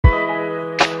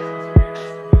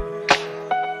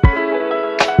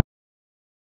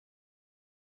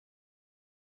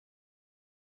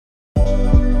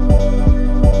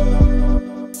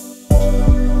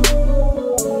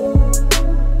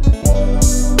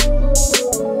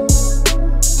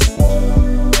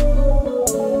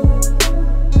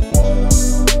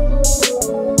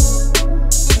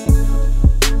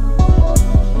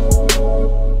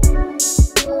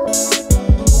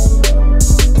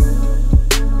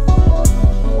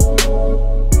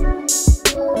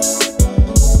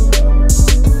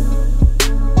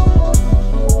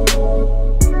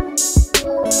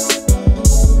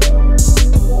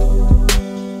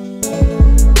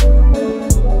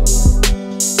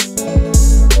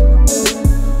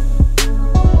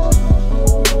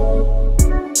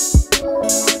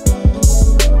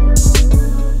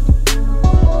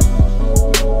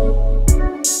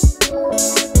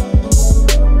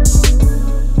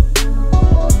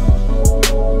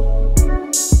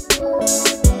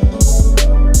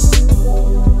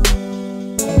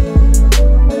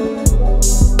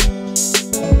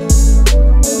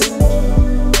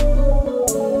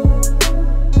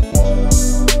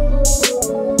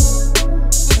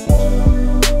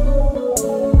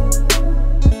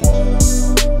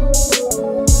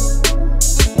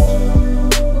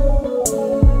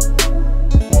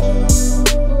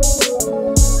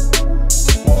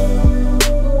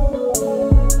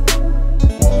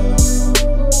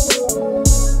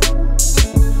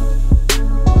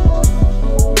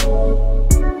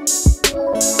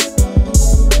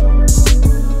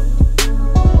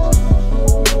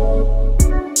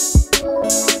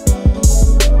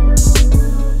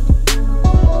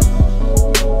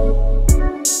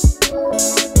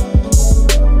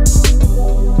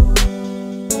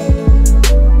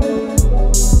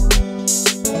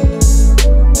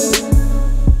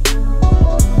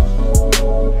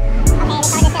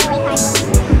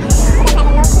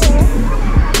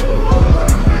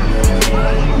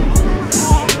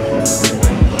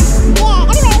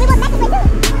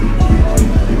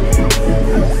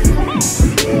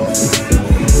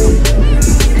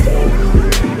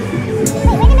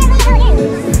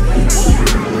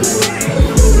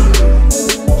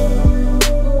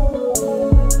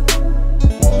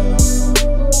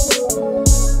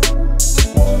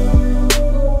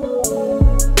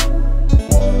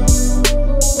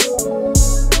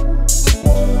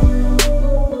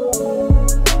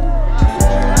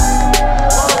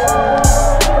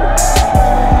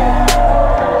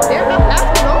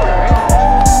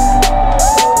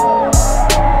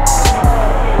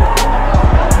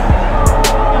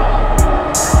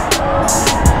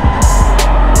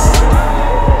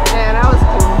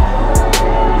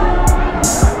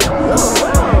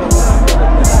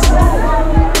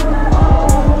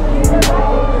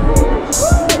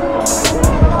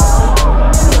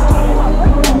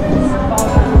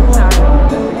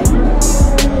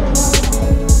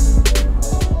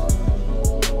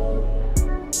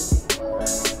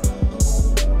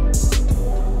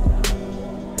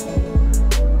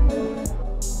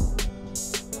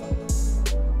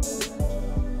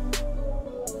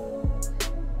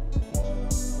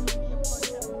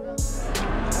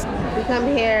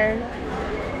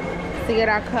to get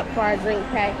our cup for our drink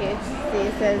package. See,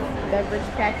 it says beverage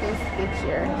package. Get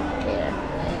your hair.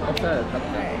 What's that?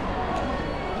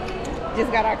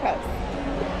 Just got our cups.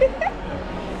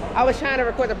 I was trying to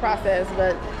record the process,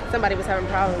 but somebody was having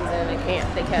problems and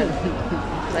they kept,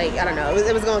 like, I don't know,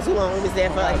 it was going too long. We was there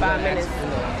for like 5 minutes.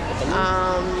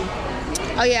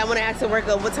 Oh yeah, I want to ask the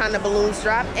worker what time the balloons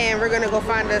drop, and we're gonna go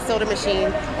find a soda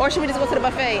machine, or should we just go to the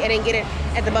buffet and then get it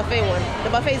at the buffet one? The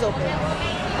buffet's open,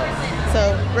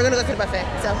 so we're gonna go to the buffet.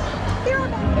 So here I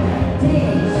go.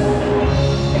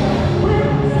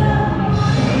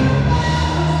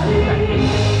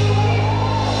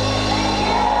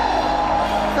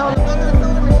 So let's go to the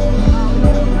soda machine.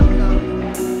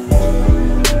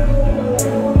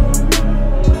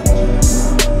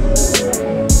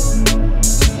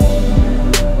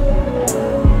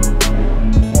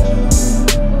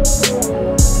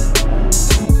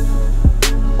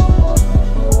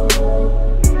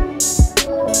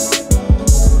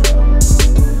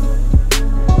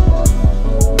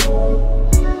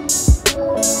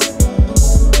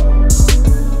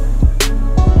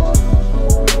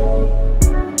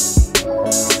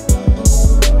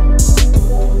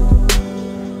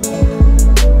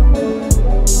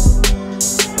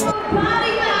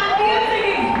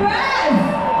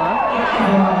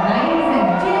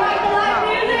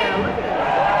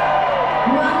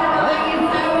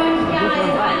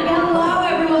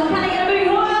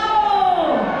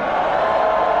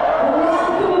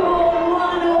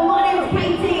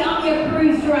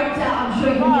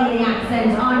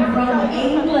 I'm from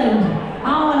England. I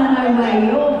want to know where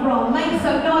you're from. Make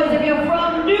some noise if you're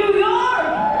from New York.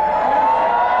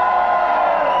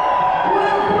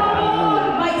 Welcome aboard.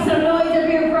 Make some noise if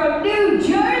you're from New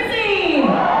Jersey.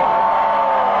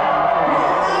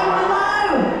 Hello.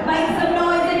 Make some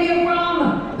noise if you're from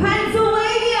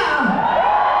Pennsylvania.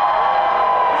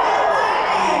 Hello.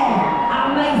 And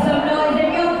make some noise if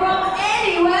you're from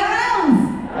anywhere else.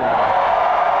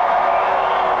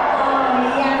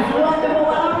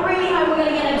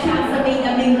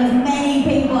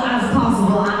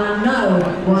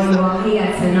 Well, you are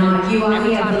here tonight. You are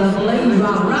here for the balloon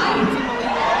drop, right?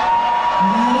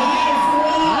 Yes,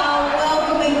 we are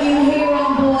welcoming you here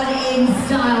on board in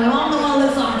style. I'm the one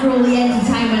that's after all the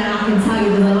entertainment, and I can tell you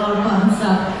there's a lot of fun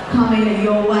stuff coming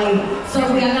your way. So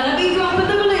we are going to be dropping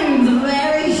the balloons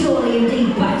very shortly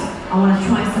indeed, but I want to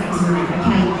try something tonight,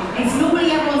 okay? It's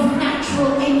normally everyone's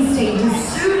natural instinct. As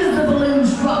soon as the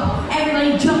balloons drop,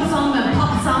 everybody jumps on them,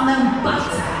 pops on them, but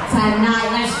tonight,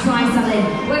 let's try something.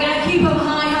 We're going to keep them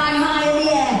high in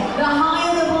the air. The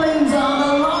higher the balloons are,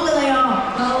 the longer they are,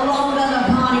 the longer the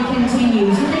party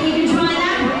continues. You think you can try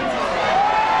that?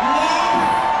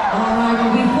 Yeah? Alright,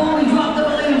 well before we drop the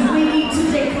balloons, we need to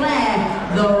declare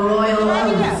the royal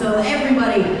oath. So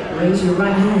everybody, raise your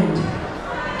right hand.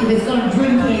 If it's got a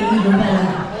drink in it, even better.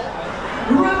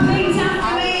 Repeat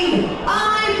after me. I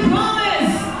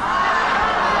promise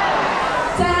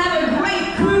to have a great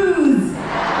cruise.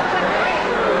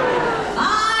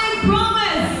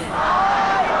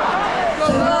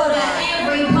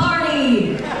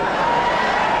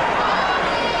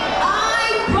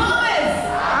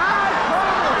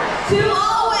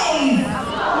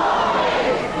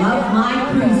 Love my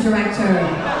cruise director.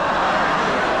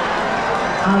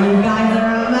 Oh, you guys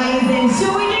are amazing.